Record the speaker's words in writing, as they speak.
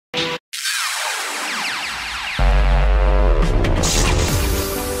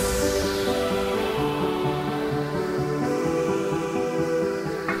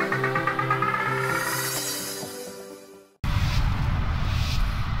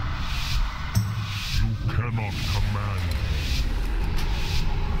cannot command.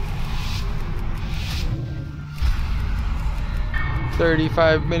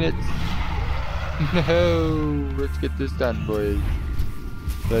 35 minutes. No, let's get this done, boys.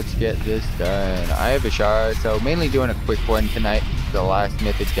 Let's get this done. I have Azshara, so mainly doing a quick one tonight. The last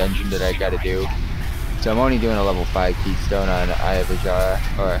mythic dungeon that I gotta do. So I'm only doing a level 5 keystone on I have Azshara,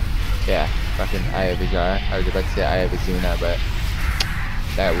 or yeah, fucking I have Azshara. I was about to say I have Azuna, but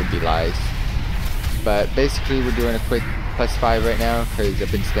that would be lies. But basically we're doing a quick +5 right now because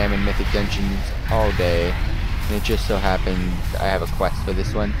I've been spamming mythic dungeons all day, and it just so happens I have a quest for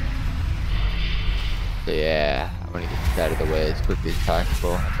this one. So yeah, I want to get this out of the way as quickly as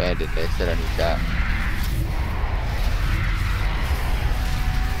possible. Abandon this, I don't need that.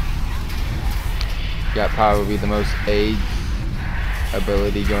 Got probably the most AIDS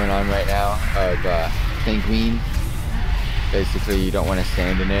ability going on right now of Penguin. Basically, you don't want to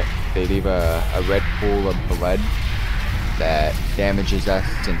stand in it. They leave a red pool of blood that damages us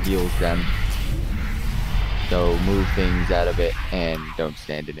and heals them. So move things out of it and don't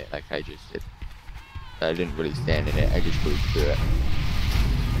stand in it like I just did. I didn't really stand in it, I just moved through it.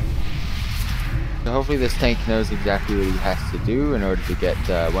 So hopefully this tank knows exactly what he has to do in order to get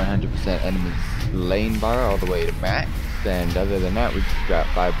 100% enemy lane bar all the way to max. And other than that, we just got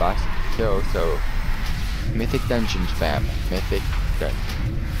 5 bosses to kill, so mythic dungeons fam, mythic dungeons.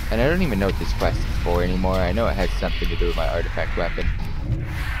 And I don't even know what this quest is for anymore. I know it has something to do with my artifact weapon.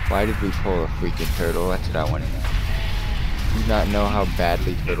 Why did we pull a freaking turtle? That's what I want to know. Do you not know how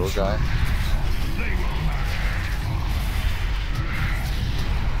badly turtles are?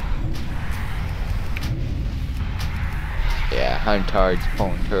 Yeah, Huntard's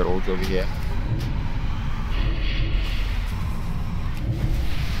pulling turtles over here.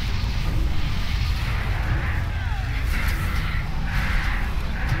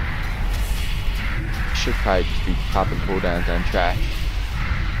 Should probably just be popping cooldowns on trash.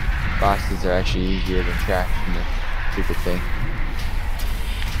 Bosses are actually easier than trash in this stupid thing.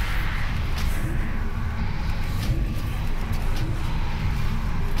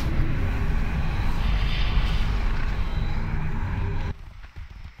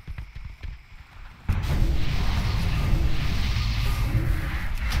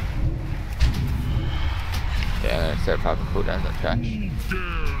 Yeah, I'm gonna start popping cooldowns on trash. Who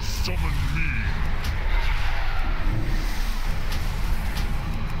dare summon me?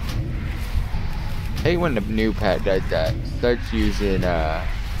 I hate when the new pet does that. Starts using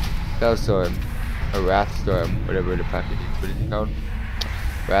Spellstorm or Wrathstorm, whatever the fuck it is. What is it called?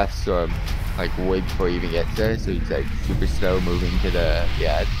 Wrathstorm, like way before he even gets there, so he's like super slow moving to the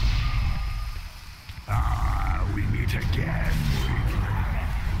ad. Ah, we meet again.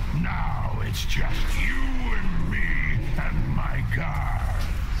 Now it's just you and me and my guards.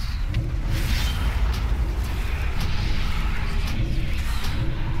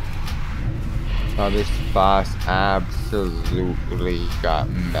 Oh, this boss absolutely got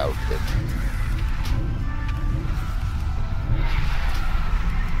melted.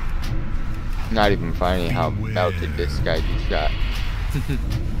 Not even funny how melted this guy just got.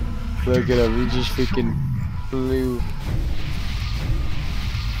 Look at him, he just freaking flew.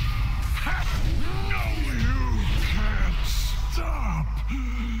 No, you can't stop.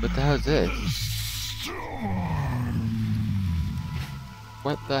 What the hell is this? Storm.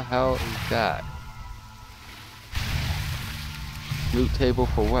 What the hell is that? Loot table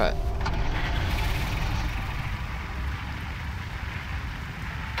for what?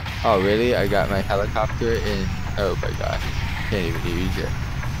 Oh really? I got my helicopter in. Oh my gosh. Can't even use it.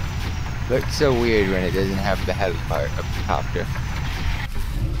 Looks so weird when it doesn't have the heli part of the copter.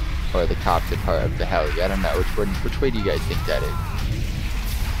 Or the copter part of the heli. I don't know. Which way do you guys think that is?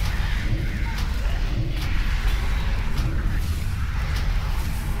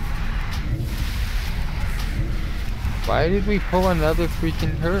 Why did we pull another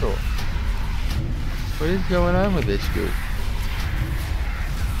freaking turtle? What is going on with this group?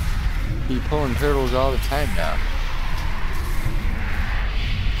 Keep pulling turtles all the time now.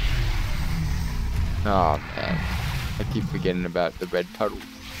 Oh man, I keep forgetting about the red puddles.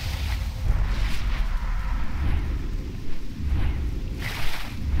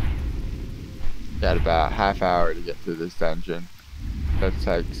 Got about half hour to get through this dungeon. That's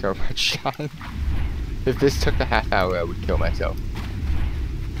like so much time. If this took a half hour, I would kill myself.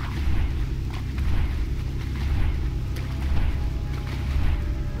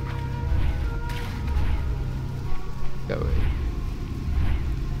 So,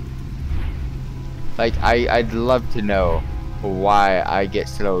 like, I'd love to know why I get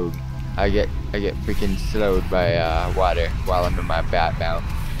slowed. I get freaking slowed by water while I'm in my bat mount.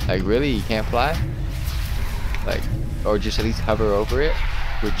 Like, really, you can't fly? like, or just at least hover over it,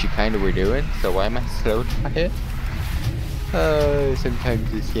 which you kind of were doing. So why am I slowed by it?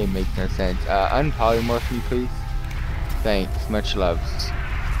 Sometimes this game makes no sense. Unpolymorph me, please. Thanks. Much loves.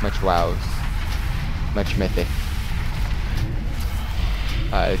 Much wows. Much mythic.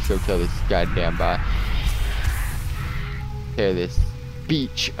 Let's go kill this goddamn bot. Tear this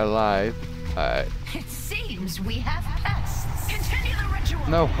beach alive. It seems we have pests. Continue the ritual.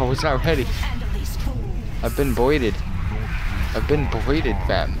 No, I was not ready. Handle these fools. I've been voided. I've been voided,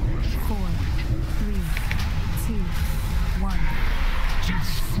 fam. 4, 3, 2, 1.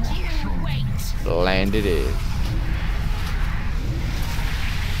 Just you wait. Land it is.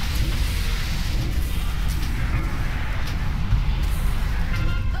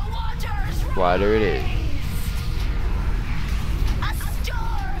 The waters Water it is. A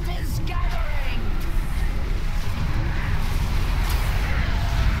storm is gathering.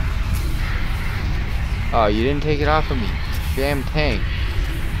 Oh, you didn't take it off of me. Damn tank.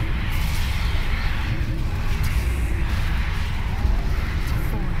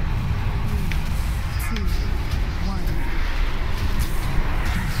 4, 3, 2, 1.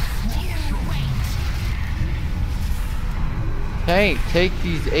 You wait. Tank, take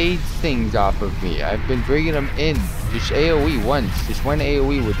these AIDS things off of me. I've been bringing them in. Just AoE once. Just one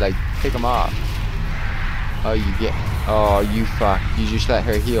AoE would like pick them off. Oh, you get. Oh, you fuck. You just let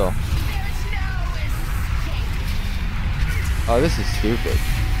her heal. There's no escape. Oh, this is stupid.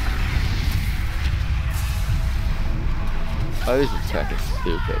 Oh, this is fucking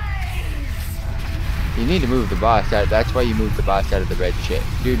stupid. You need to move the boss out. That's why you moved the boss out of the red shit.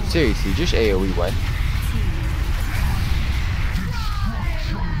 Dude, seriously, just AoE one.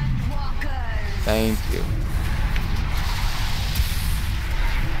 Walkers. Thank you.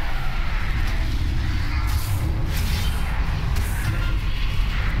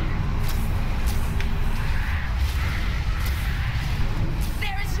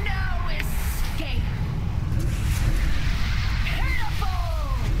 There is no escape. Pitiful.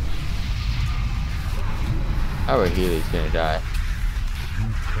 Our healer's gonna die.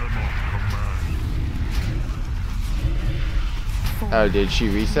 Oh, did she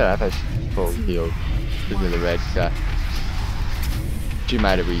reset? I thought she was full healed because of the red stuff. She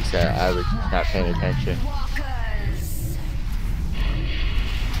might have reset. I was not paying attention. Walkers.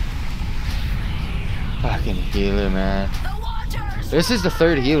 Fucking healer, man. The waters. This is the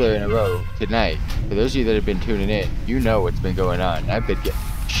third healer in a row tonight. For those of you that have been tuning in, you know what's been going on. I've been getting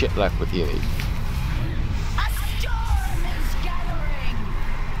shit luck with healers. A storm is gathering.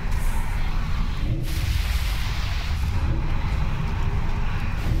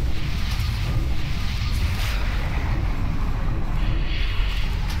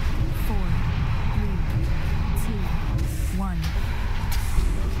 Four, 3, 2, 1.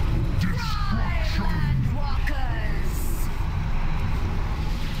 Island walkers.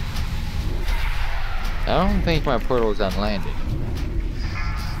 I don't think my portal is unlanded.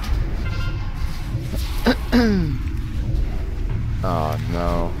 Oh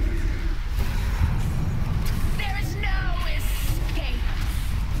no. There is no escape.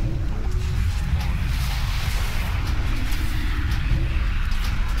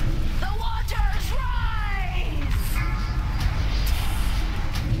 The waters rise.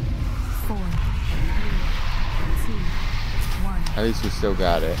 4, 3, 2, 1. At least we still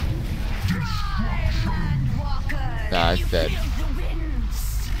got it. Island walkers. Nah, it's You dead. feel the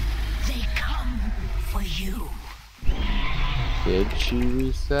winds. They come for you. Did she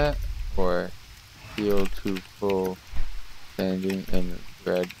reset? Or heal to full standing in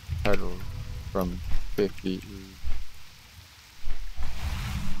red puddle from 50?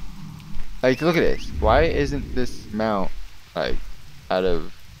 Like, look at this. Why isn't this mount, like, out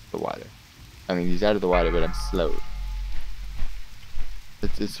of the water? I mean, he's out of the water, but I'm slow.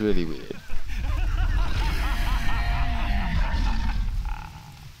 It's really weird.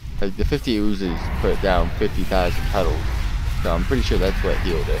 Like, the 50 oozes put down 50,000 puddles. So I'm pretty sure that's what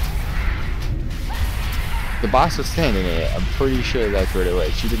healed it. The boss was standing in it. I'm pretty sure that's what it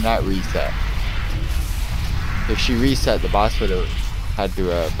was. She did not reset. If she reset, the boss would have had to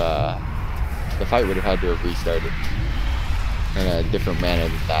have, the fight would have had to have restarted in a different manner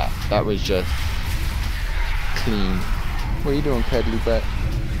than that. That was just clean. What are you doing, cuddly butt?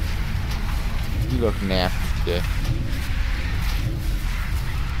 You look nasty today.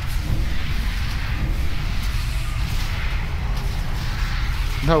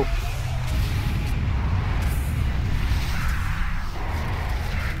 No.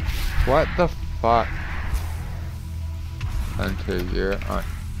 What the fuck? Hunter, you're on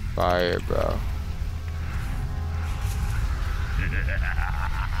fire, bro.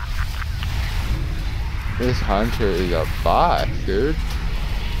 This hunter is a boss, dude.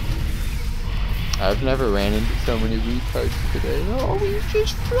 I've never ran into so many retards today. Oh, he's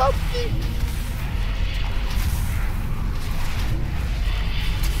just fluffy.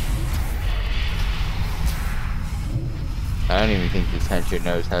 I don't even think this hunter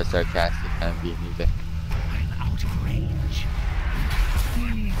knows how sarcastic I'm being either. I'm out of range.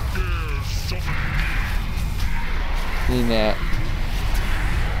 Who dares summon me? See that?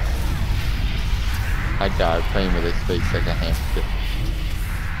 My dog playing with his face like a hamster.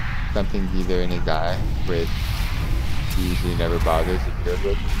 Something's either in his eye, which he usually never bothers to deal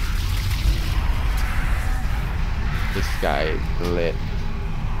with. This guy is lit.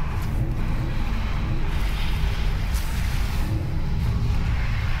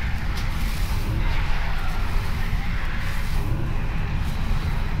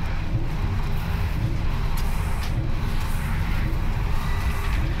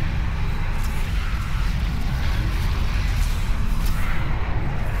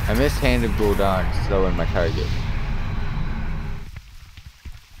 I mishanded Gul'dan, slowing my target.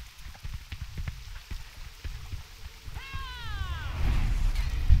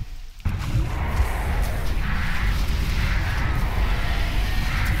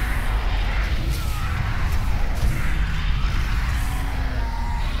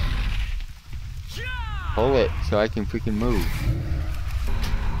 Pull it so I can freaking move.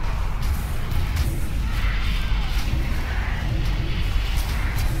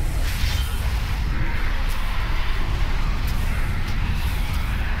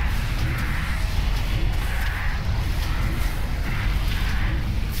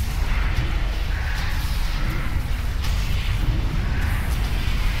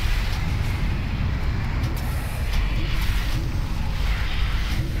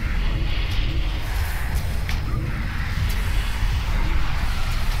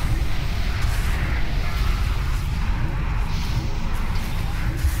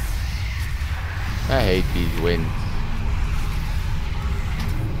 I hate these wins.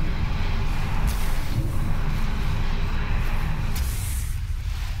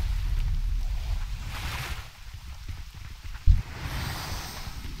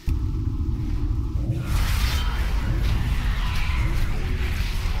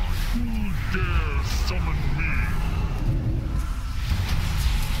 Who dares summon me?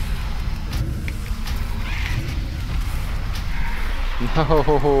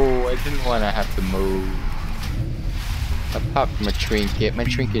 No, I didn't want to have to move. I popped my trinket. My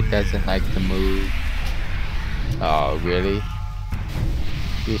trinket doesn't like to move. Oh, really?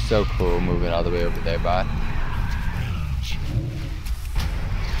 You're so cool moving all the way over there, bot.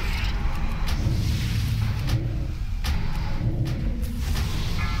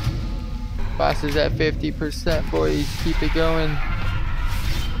 Boss is at 50%, boys. Keep it going.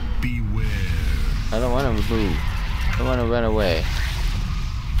 Beware. I don't want to move. I want to run away.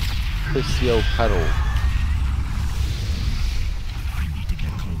 Pussy old puddle. I need to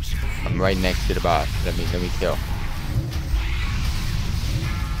get closer. I'm right next to the boss. Let me kill.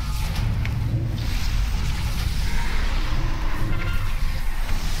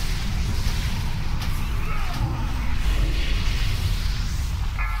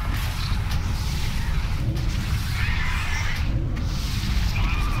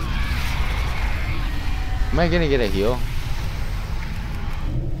 Am I gonna get a heal?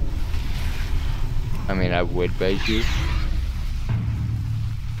 I mean, I would bait you.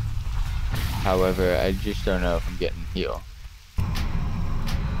 However, I just don't know if I'm getting heal.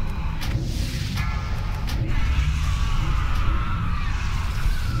 You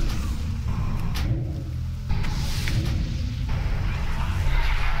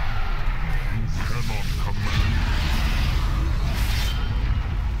cannot command.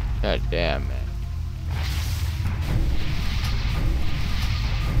 God damn, man.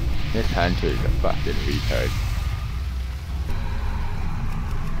 This hunter is a fucking retard.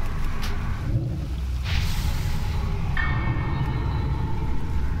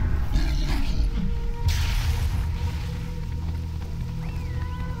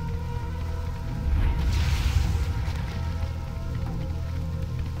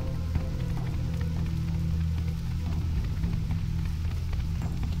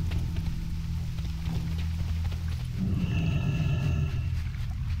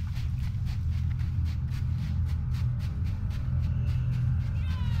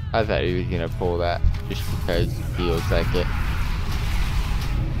 I thought he was gonna pull that just because he feels like it.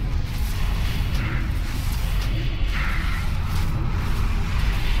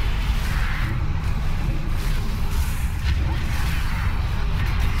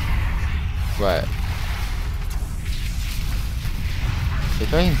 What? You're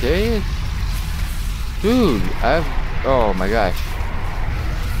fucking serious? Dude, oh my gosh.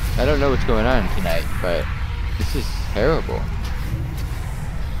 I don't know what's going on tonight, but this is terrible.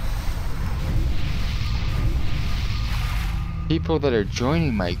 People that are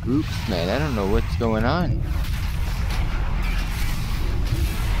joining my groups, man, I don't know what's going on.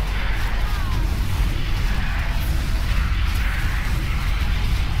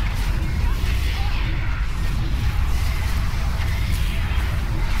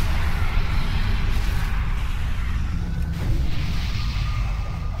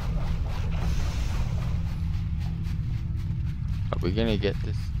 Are we gonna get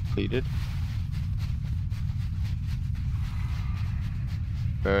this completed?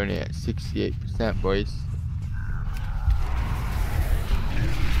 We're only at 68%, boys.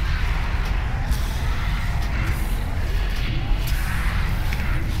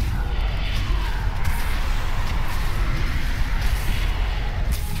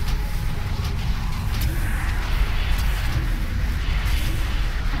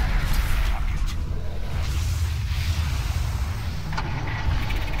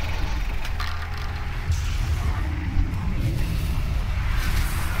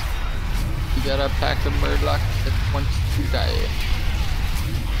 You gotta pack a murloc that wants to die.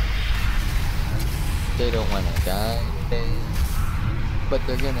 They don't wanna die today, but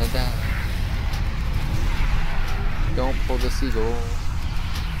they're gonna die. Don't pull the seagull.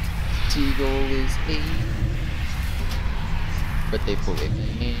 Seagull is a, but they pull it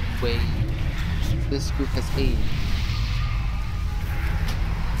anyway. This group has a.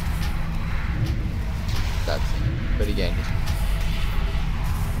 That's it. But again, just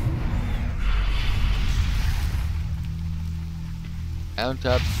mount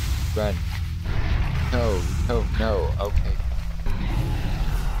up, run. No, no, no, okay.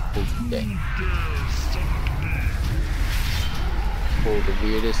 Okay. Pull the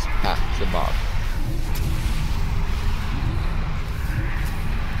weirdest packs of mobs.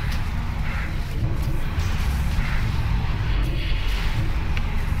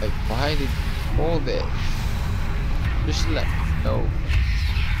 Like, why did you pull this? Just let me know.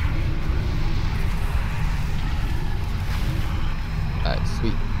 Alright,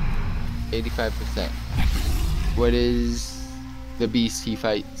 sweet. 85%. What is the beast he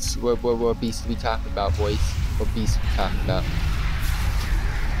fights? What beast we talking about, boys? What beast we talking about?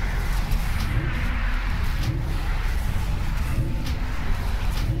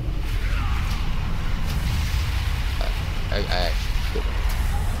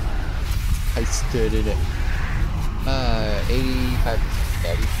 I stood in it. 85%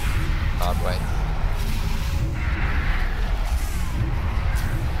 daddy. Alright.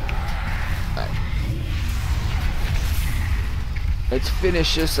 Let's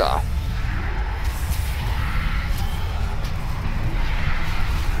finish this off.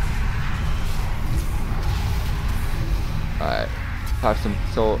 Alright. Pop some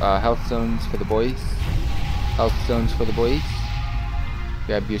health zones for the boys. Health zones for the boys.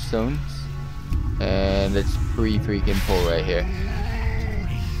 Grab your stones. And let's freaking pull right here.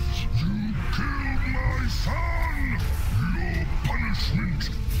 You killed my son. Your punishment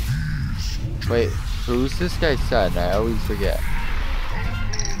is Wait, who's this guy's son? I always forget.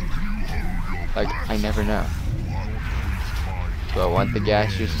 Like, I never know. Do I want the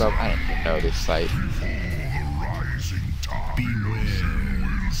gaseous smoke? I don't even know this fight.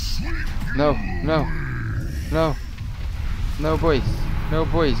 No, no, no, no, boys, no,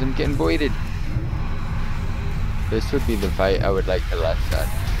 boys. I'm getting voided. This would be the fight I would like to last on.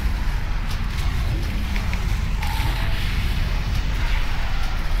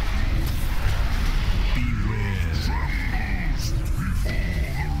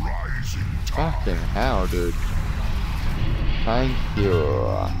 Fucking hell, dude. Thank you.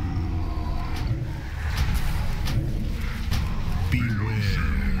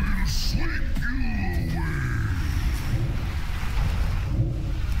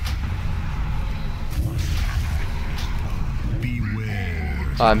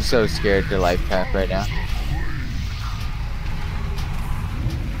 Oh, I'm so scared to life pack right now.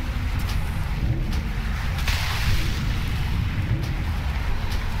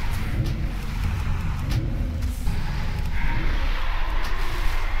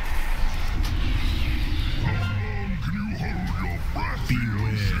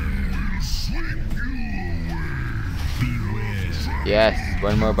 Yes,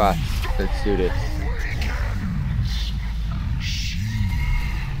 one more boss. Let's do this. She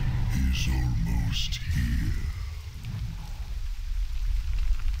is almost here.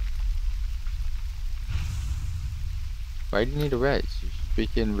 Why do you need a res? Just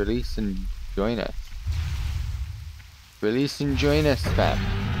freaking release and join us. Release and join us, fam.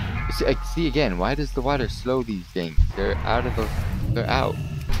 See again, why does the water slow these things? They're out of the... They're out.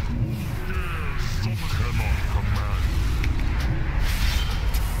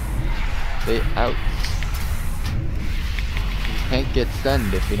 They out. You can't get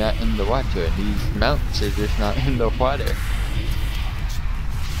stunned if you're not in the water. These mounts are just not in the water.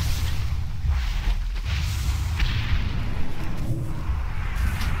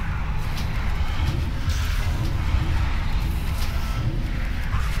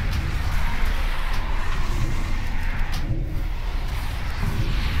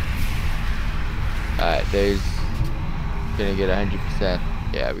 Alright, there's gonna get 100%.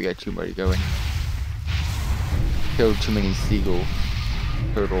 Yeah, we got 2 more to go anyway. Killed too many seagull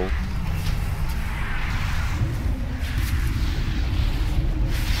turtle.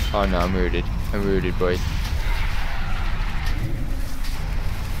 Oh no, I'm rooted. I'm rooted, boys.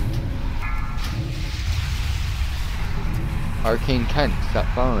 Arcane cunt, stop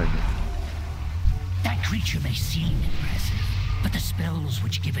following me. That creature may seem impressive, but the spells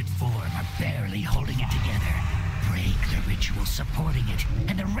which give it form are barely holding it together. Break the ritual supporting it,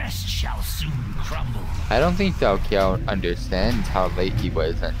 and the rest shall soon crumble. I don't think Dalkiel understands how late he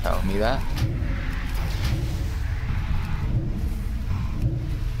was on telling me that.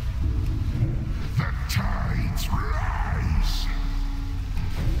 The tides rise.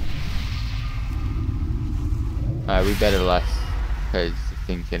 Alright, we better less, because the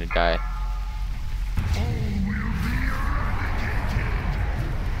thing's gonna die.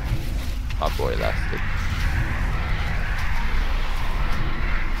 Oh boy, lasted.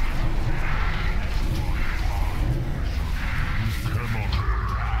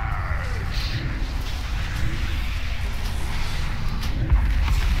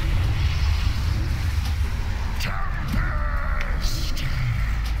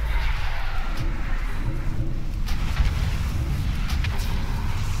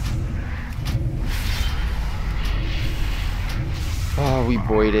 Oh, we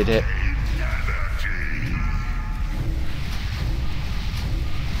voided it.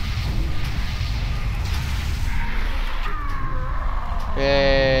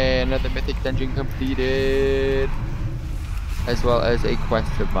 Yay, another mythic dungeon completed. As well as a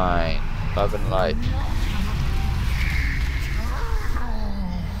quest of mine. Love and life.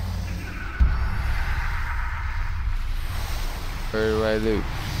 Where do I loot?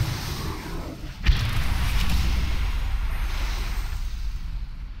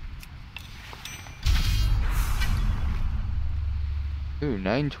 Ooh,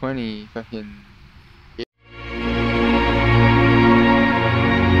 920 fucking